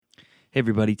Hey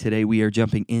everybody, today we are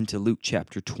jumping into Luke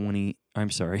chapter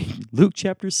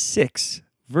 6,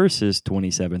 verses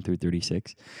 27 through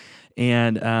 36.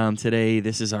 And today,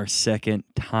 this is our second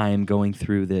time going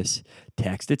through this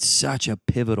text. It's such a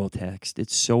pivotal text.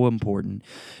 It's so important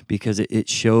because it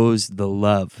shows the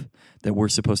love that we're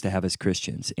supposed to have as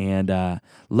Christians. And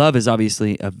love is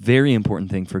obviously a very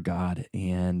important thing for God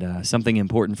and something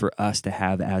important for us to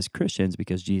have as Christians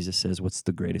because Jesus says, what's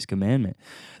the greatest commandment?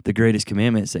 The greatest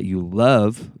commandment is that you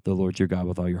love the Lord your God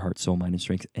with all your heart, soul, mind, and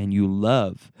strength, and you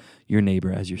love your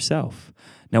neighbor as yourself.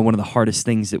 Now, one of the hardest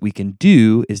things that we can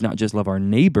do is not just love our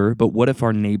neighbor, but what if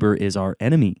our neighbor is our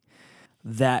enemy?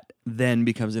 That then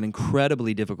becomes an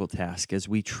incredibly difficult task as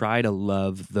we try to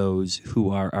love those who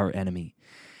are our enemy.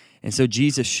 And so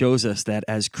Jesus shows us that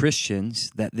as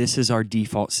Christians, that this is our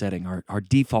default setting. Our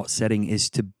default setting is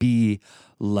to be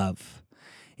love.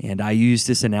 And I used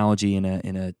this analogy in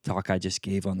a talk I just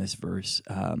gave on this verse.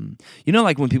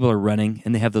 Like when people are running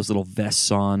and they have those little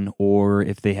vests on, or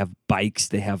if they have bikes,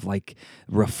 they have like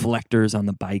reflectors on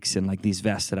the bikes, and like these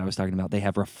vests that I was talking about, they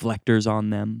have reflectors on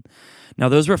them. Now,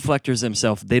 those reflectors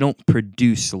themselves, they don't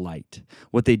produce light.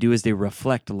 What they do is they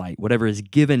reflect light. Whatever is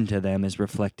given to them is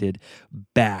reflected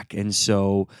back. And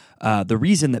so the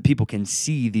reason that people can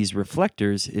see these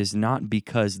reflectors is not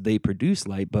because they produce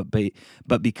light,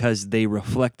 but because they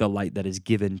reflect the light that is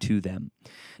given to them.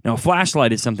 Now, a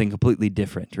flashlight is something completely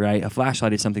different, right? A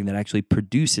flashlight is something that actually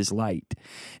produces light.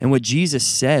 And what Jesus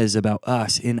says about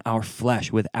us in our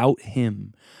flesh, without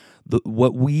him,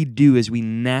 what we do is we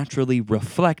naturally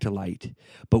reflect light,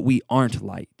 but we aren't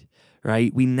light,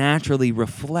 right? We naturally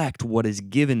reflect what is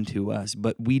given to us,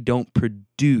 but we don't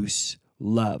produce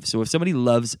love. So if somebody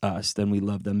loves us, then we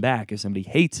love them back. If somebody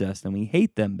hates us, then we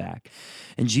hate them back.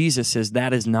 And Jesus says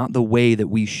that is not the way that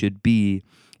we should be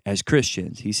as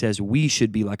Christians. He says we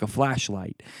should be like a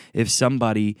flashlight. If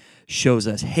somebody shows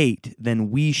us hate, then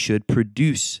we should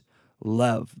produce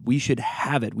love. We should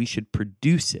have it. We should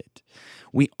produce it.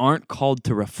 We aren't called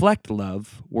to reflect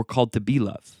love. We're called to be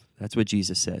love. That's what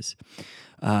Jesus says.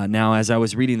 Now, as I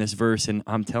was reading this verse, and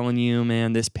I'm telling you,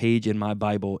 man, this page in my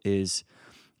Bible is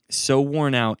so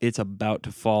worn out, it's about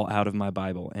to fall out of my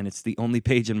Bible. And it's the only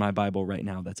page in my Bible right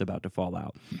now that's about to fall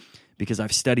out because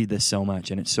I've studied this so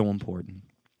much and it's so important.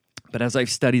 But as I've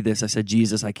studied this, I said,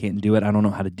 Jesus, I can't do it. I don't know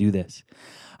how to do this.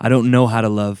 I don't know how to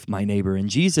love my neighbor. And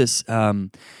Jesus,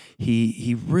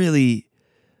 he really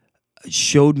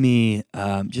showed me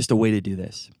just a way to do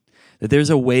this. That there's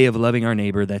a way of loving our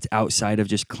neighbor that's outside of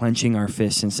just clenching our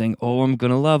fists and saying, oh, I'm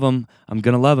going to love them. I'm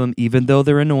going to love them, even though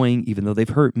they're annoying, even though they've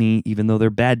hurt me, even though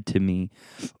they're bad to me.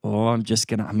 Oh, I'm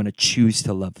going to choose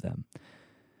to love them.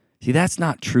 See, that's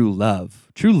not true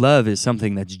love. True love is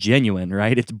something that's genuine,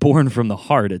 right? It's born from the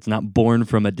heart. It's not born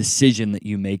from a decision that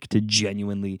you make to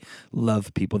genuinely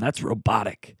love people. That's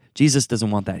robotic. Jesus doesn't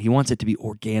want that. He wants it to be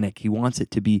organic. He wants it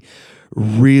to be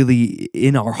really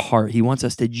in our heart. He wants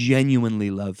us to genuinely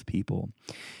love people.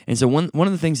 And so one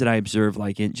of the things that I observe,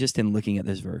 in looking at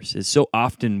this verse, is so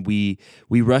often we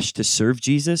rush to serve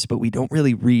Jesus, but we don't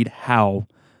really read how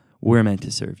we're meant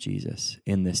to serve Jesus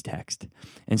in this text.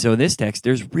 And so in this text,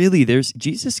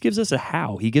 Jesus gives us a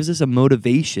how. He gives us a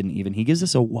motivation even. He gives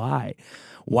us a why.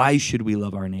 Why should we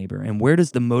love our neighbor? And where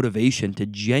does the motivation to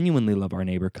genuinely love our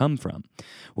neighbor come from?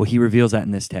 Well, he reveals that in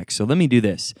this text. So let me do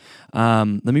this.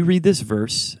 Let me read this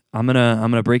verse. I'm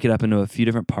gonna break it up into a few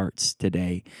different parts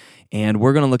today, and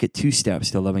we're gonna look at 2 steps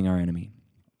to loving our enemy.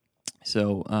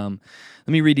 So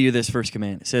let me read to you this first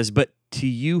command. It says, but to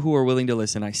you who are willing to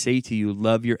listen, I say to you,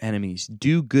 love your enemies.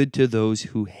 Do good to those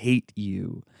who hate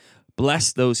you.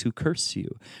 Bless those who curse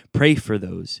you. Pray for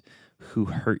those who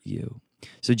hurt you.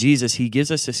 So Jesus, he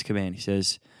gives us this command. He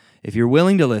says, if you're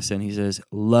willing to listen, he says,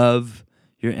 love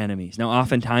your enemies. Now,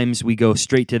 oftentimes we go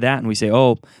straight to that and we say,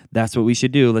 oh, that's what we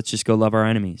should do. Let's just go love our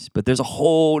enemies. But there's a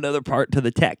whole other part to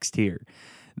the text here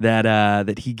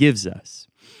that he gives us.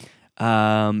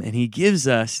 And he gives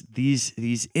us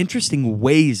these interesting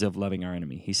ways of loving our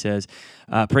enemy. He says,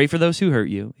 pray for those who hurt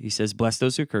you. He says, bless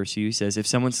those who curse you. He says, if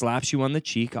someone slaps you on the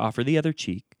cheek, offer the other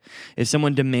cheek. If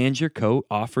someone demands your coat,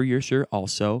 offer your shirt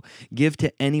also. Give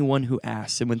to anyone who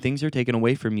asks. And when things are taken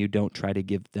away from you, don't try to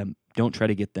get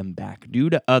them back. Do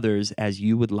to others as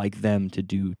you would like them to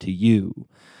do to you.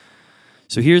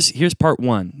 So here's part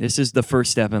 1. This is the first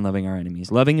step in loving our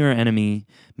enemies. Loving your enemy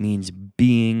means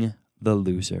being the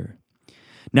loser.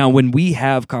 Now, when we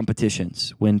have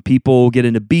competitions, when people get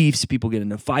into beefs, people get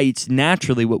into fights,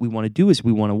 naturally what we want to do is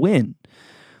we want to win.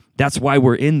 That's why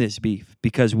we're in this beef,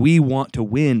 because we want to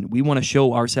win. We want to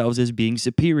show ourselves as being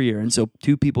superior. And so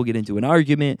two people get into an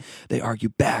argument. They argue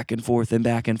back and forth,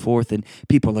 and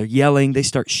people are yelling. They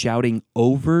start shouting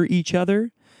over each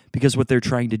other, because what they're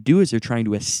trying to do is they're trying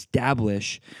to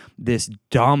establish this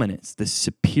dominance, this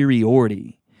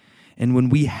superiority. And when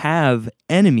we have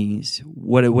enemies,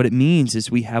 what it means is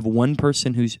we have one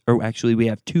person we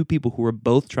have two people who are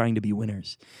both trying to be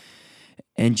winners.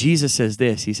 And Jesus says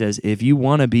this, he says, if you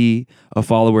want to be a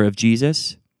follower of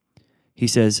Jesus, he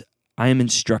says, I am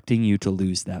instructing you to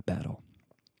lose that battle.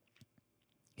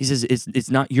 He says,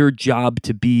 it's not your job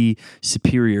to be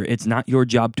superior. It's not your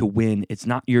job to win. It's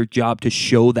not your job to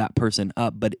show that person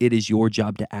up, but it is your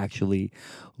job to actually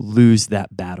lose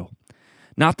that battle.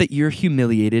 Not that you're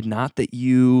humiliated, not that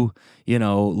you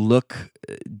look,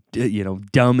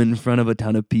 dumb in front of a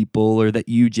ton of people, or that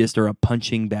you just are a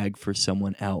punching bag for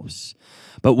someone else.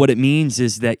 But what it means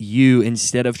is that you,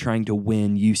 instead of trying to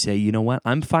win, you say, you know what,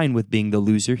 I'm fine with being the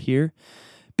loser here,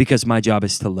 because my job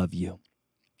is to love you.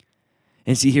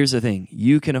 And see, here's the thing.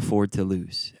 You can afford to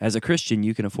lose. As a Christian,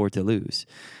 you can afford to lose.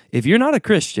 If you're not a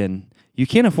Christian, you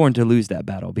can't afford to lose that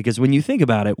battle, because when you think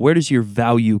about it, where does your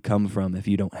value come from if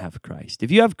you don't have Christ?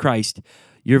 If you have Christ,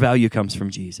 your value comes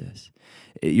from Jesus.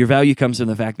 Your value comes from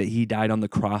the fact that he died on the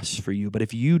cross for you. But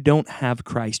if you don't have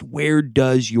Christ, where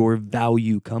does your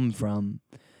value come from?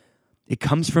 It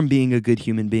comes from being a good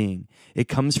human being. It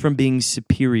comes from being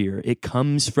superior. It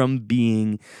comes from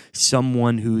being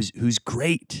someone who's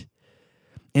great.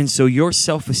 And so your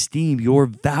self-esteem, your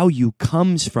value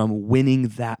comes from winning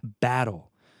that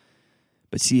battle.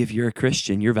 But see, if you're a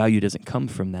Christian, your value doesn't come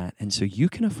from that. And so you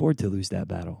can afford to lose that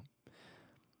battle.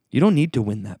 You don't need to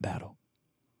win that battle.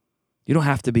 You don't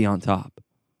have to be on top.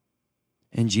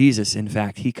 And Jesus, in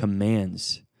fact, he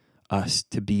commands us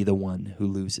to be the one who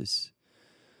loses.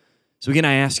 So again,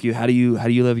 I ask you, how do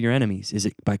you love your enemies? Is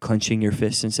it by clenching your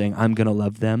fists and saying, I'm going to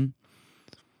love them?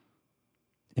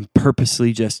 And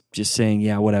purposely just saying,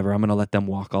 yeah, whatever, I'm going to let them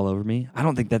walk all over me? I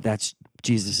don't think that's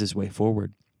Jesus' way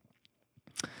forward.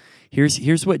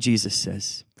 Here's what Jesus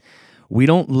says. We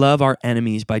don't love our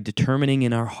enemies by determining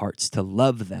in our hearts to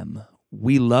love them.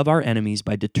 We love our enemies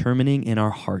by determining in our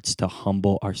hearts to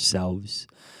humble ourselves.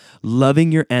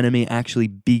 Loving your enemy actually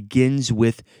begins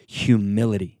with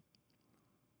humility.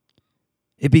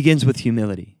 It begins with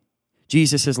humility.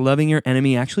 Jesus says loving your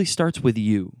enemy actually starts with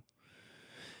you.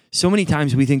 So many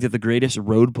times we think that the greatest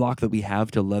roadblock that we have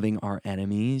to loving our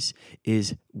enemies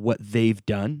is what they've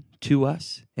done to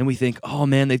us. And we think, oh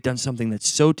man, they've done something that's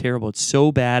so terrible, it's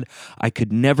so bad, I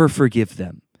could never forgive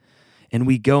them. And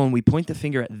we go and we point the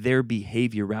finger at their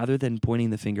behavior rather than pointing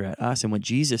the finger at us. And what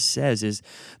Jesus says is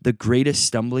the greatest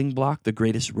stumbling block, the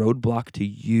greatest roadblock to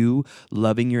you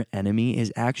loving your enemy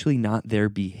is actually not their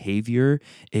behavior,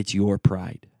 it's your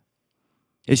pride.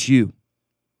 It's you.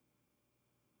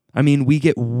 I mean, we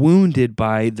get wounded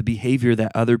by the behavior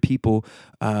that other people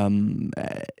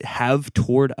have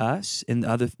toward us and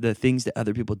the things that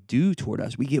other people do toward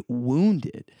us. We get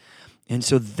wounded. And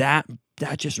so that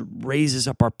just raises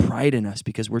up our pride in us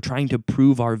because we're trying to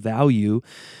prove our value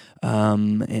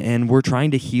and we're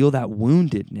trying to heal that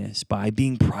woundedness by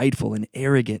being prideful and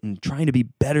arrogant and trying to be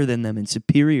better than them and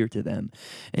superior to them.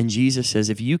 And Jesus says,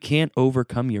 if you can't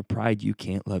overcome your pride, you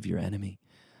can't love your enemy.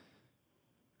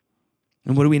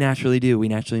 And what do we naturally do? We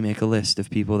naturally make a list of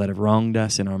people that have wronged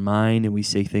us in our mind, and we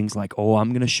say things like, oh, I'm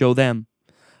going to show them.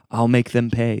 I'll make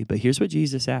them pay. But here's what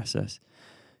Jesus asks us.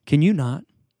 Can you not?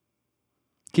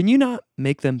 Can you not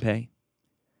make them pay?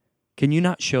 Can you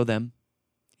not show them?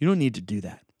 You don't need to do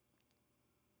that.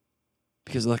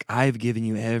 Because look, I've given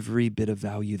you every bit of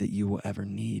value that you will ever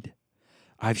need.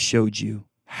 I've showed you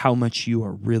how much you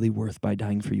are really worth by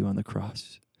dying for you on the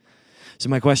cross. So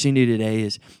my question to you today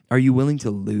is, are you willing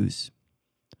to lose?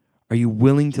 Are you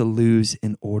willing to lose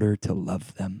in order to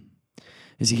love them?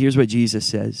 And see, here's what Jesus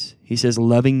says. He says,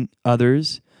 loving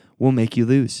others will make you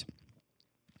lose.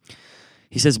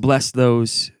 He says, bless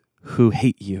those who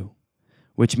hate you,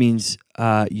 which means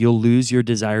you'll lose your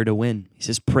desire to win. He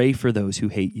says, pray for those who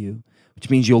hate you, which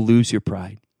means you'll lose your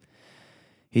pride.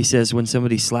 He says, when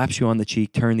somebody slaps you on the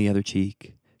cheek, turn the other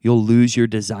cheek. You'll lose your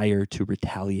desire to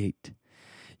retaliate.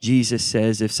 Jesus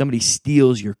says, if somebody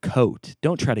steals your coat,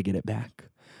 don't try to get it back,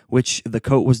 which the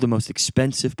coat was the most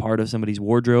expensive part of somebody's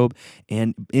wardrobe.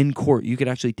 And in court, you could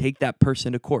actually take that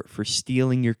person to court for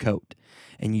stealing your coat,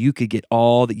 and you could get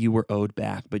all that you were owed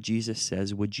back. But Jesus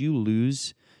says, would you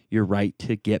lose your right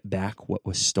to get back what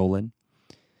was stolen?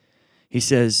 He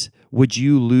says, would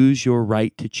you lose your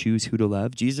right to choose who to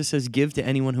love? Jesus says, give to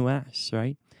anyone who asks,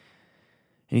 right?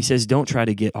 And he says, don't try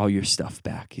to get all your stuff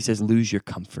back. He says, lose your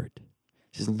comfort.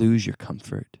 He says, lose your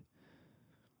comfort.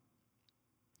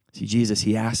 See, Jesus,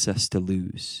 he asks us to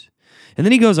lose. And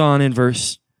then he goes on in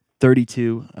verses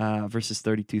 32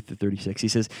 through 36. He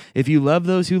says, if you love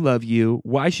those who love you,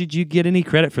 why should you get any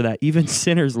credit for that? Even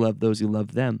sinners love those who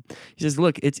love them. He says,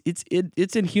 look, it's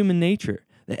in human nature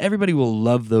that everybody will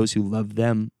love those who love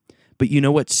them. But you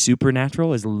know what's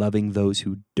supernatural is loving those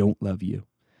who don't love you.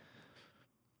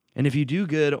 And if you do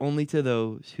good only to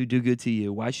those who do good to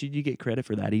you, why should you get credit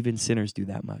for that? Even sinners do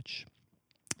that much.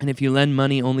 And if you lend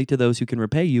money only to those who can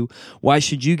repay you, why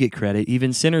should you get credit?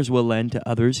 Even sinners will lend to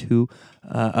others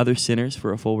other sinners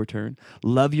for a full return.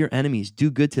 Love your enemies,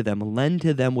 do good to them, lend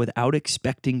to them without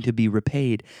expecting to be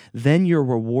repaid. Then your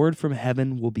reward from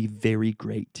heaven will be very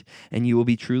great, and you will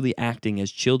be truly acting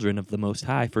as children of the Most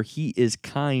High, for he is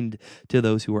kind to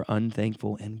those who are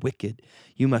unthankful and wicked.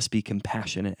 You must be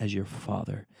compassionate as your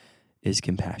Father is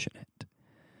compassionate.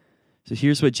 So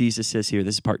here's what Jesus says here.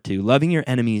 This is part 2. Loving your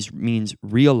enemies means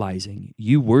realizing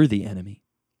you were the enemy.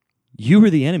 You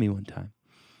were the enemy one time.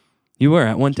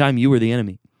 At one time, you were the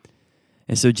enemy.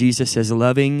 And so Jesus says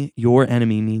loving your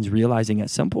enemy means realizing at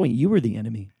some point you were the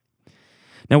enemy.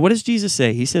 Now, what does Jesus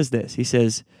say? He says this. He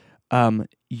says,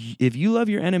 if you love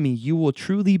your enemy, you will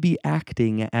truly be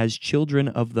acting as children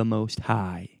of the Most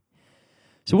High.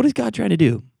 So what is God trying to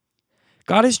do?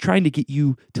 God is trying to get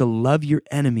you to love your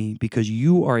enemy because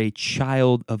you are a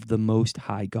child of the Most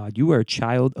High God. You are a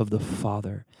child of the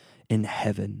Father in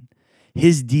heaven.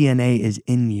 His DNA is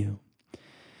in you.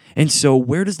 And so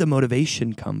where does the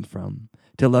motivation come from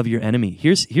to love your enemy?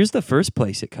 Here's the first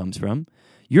place it comes from.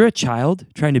 You're a child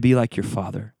trying to be like your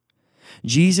Father.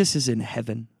 Jesus is in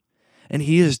heaven, and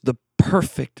he is the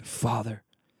perfect Father.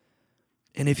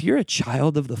 And if you're a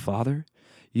child of the Father,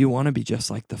 you want to be just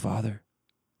like the Father.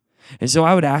 And so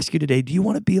I would ask you today, do you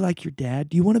want to be like your dad?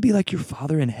 Do you want to be like your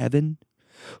Father in heaven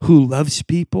who loves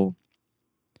people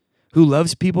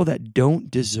that don't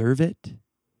deserve it?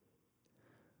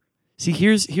 See,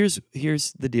 here's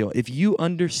the deal. If you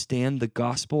understand the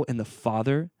gospel and the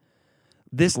Father,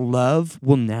 this love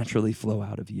will naturally flow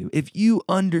out of you. If you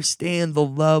understand the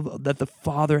love that the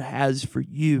Father has for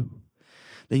you,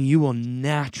 then you will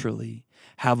naturally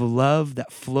have a love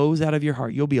that flows out of your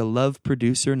heart. You'll be a love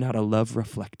producer, not a love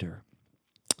reflector.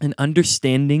 And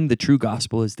understanding the true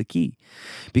gospel is the key.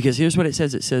 Because here's what it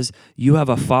says. It says, you have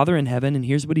a Father in heaven, and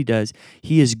here's what he does.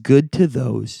 He is good to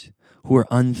those who are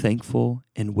unthankful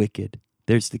and wicked.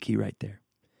 There's the key right there.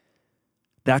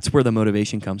 That's where the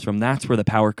motivation comes from. That's where the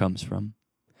power comes from.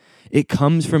 It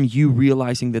comes from you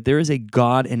realizing that there is a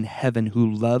God in heaven who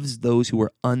loves those who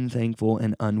are unthankful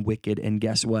and unwicked. And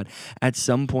guess what? At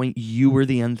some point, you were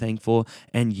the unthankful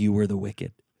and you were the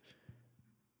wicked.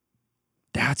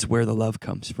 That's where the love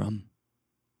comes from.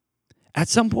 At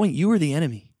some point, you were the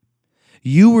enemy.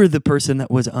 You were the person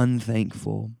that was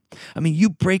unthankful. I mean, you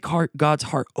break God's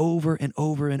heart over and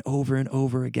over and over and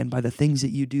over again by the things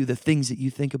that you do, the things that you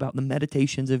think about, the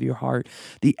meditations of your heart,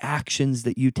 the actions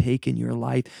that you take in your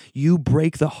life. You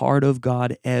break the heart of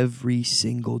God every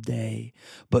single day,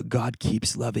 but God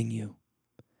keeps loving you.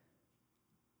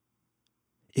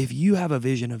 If you have a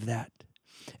vision of that,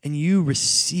 and you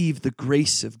receive the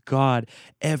grace of God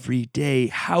every day,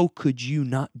 how could you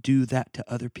not do that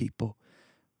to other people?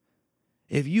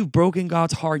 If you've broken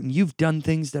God's heart and you've done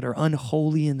things that are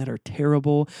unholy and that are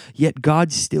terrible, yet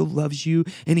God still loves you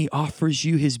and he offers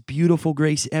you his beautiful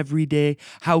grace every day,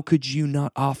 how could you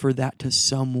not offer that to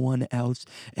someone else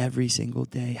every single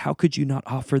day? How could you not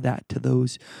offer that to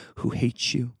those who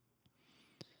hate you?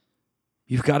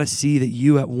 You've got to see that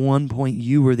you at one point,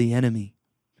 you were the enemy.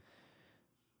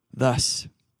 Thus,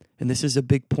 and this is a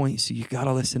big point, so you got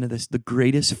to listen to this, the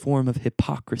greatest form of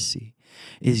hypocrisy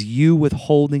is you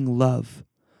withholding love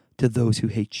to those who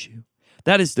hate you.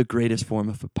 That is the greatest form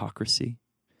of hypocrisy.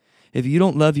 If you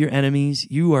don't love your enemies,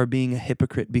 you are being a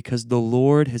hypocrite because the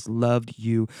Lord has loved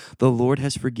you. The Lord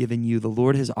has forgiven you. The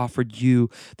Lord has offered you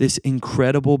this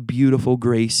incredible, beautiful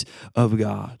grace of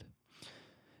God.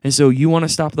 And so you want to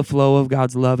stop the flow of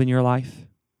God's love in your life?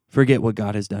 Forget what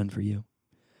God has done for you.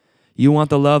 You want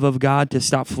the love of God to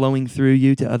stop flowing through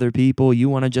you to other people. You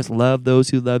want to just love those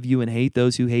who love you and hate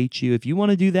those who hate you. If you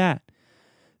want to do that,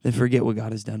 then forget what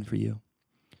God has done for you.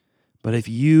 But if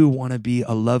you want to be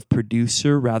a love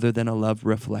producer rather than a love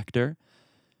reflector,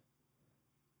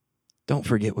 don't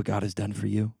forget what God has done for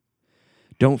you.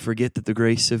 Don't forget that the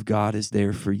grace of God is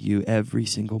there for you every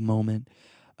single moment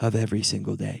of every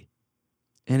single day.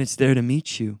 And it's there to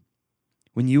meet you.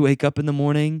 When you wake up in the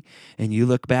morning and you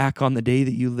look back on the day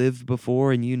that you lived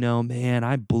before and you know, man,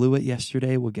 I blew it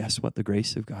yesterday. Well, guess what? The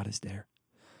grace of God is there.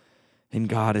 And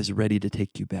God is ready to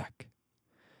take you back.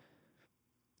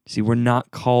 See, we're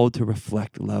not called to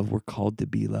reflect love. We're called to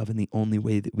be love. And the only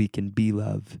way that we can be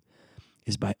love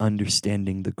is by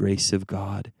understanding the grace of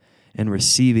God and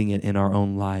receiving it in our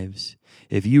own lives.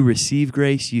 If you receive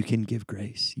grace, you can give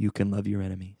grace. You can love your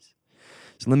enemies.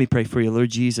 So let me pray for you. Lord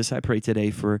Jesus, I pray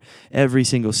today for every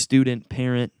single student,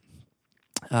 parent,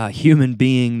 human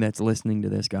being that's listening to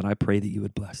this. God, I pray that you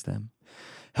would bless them.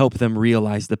 Help them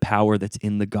realize the power that's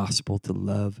in the gospel to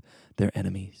love their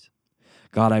enemies.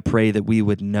 God, I pray that we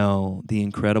would know the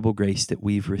incredible grace that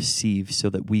we've received so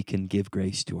that we can give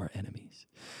grace to our enemies,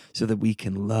 so that we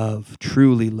can love,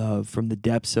 truly love from the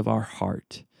depths of our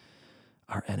heart,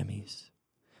 our enemies.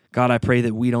 God, I pray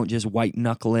that we don't just white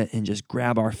knuckle it and just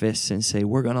grab our fists and say,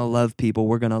 we're going to love people,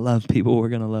 we're going to love people, we're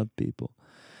going to love people.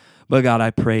 But God,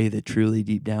 I pray that truly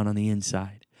deep down on the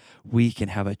inside, we can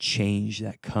have a change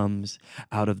that comes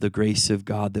out of the grace of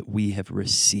God that we have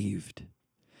received.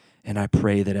 And I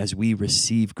pray that as we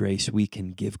receive grace, we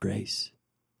can give grace.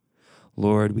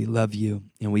 Lord, we love you,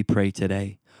 and we pray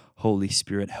today, Holy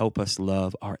Spirit, help us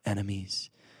love our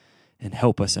enemies and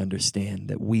help us understand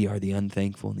that we are the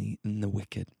unthankful and the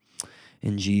wicked.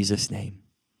 In Jesus' name,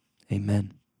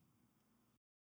 amen.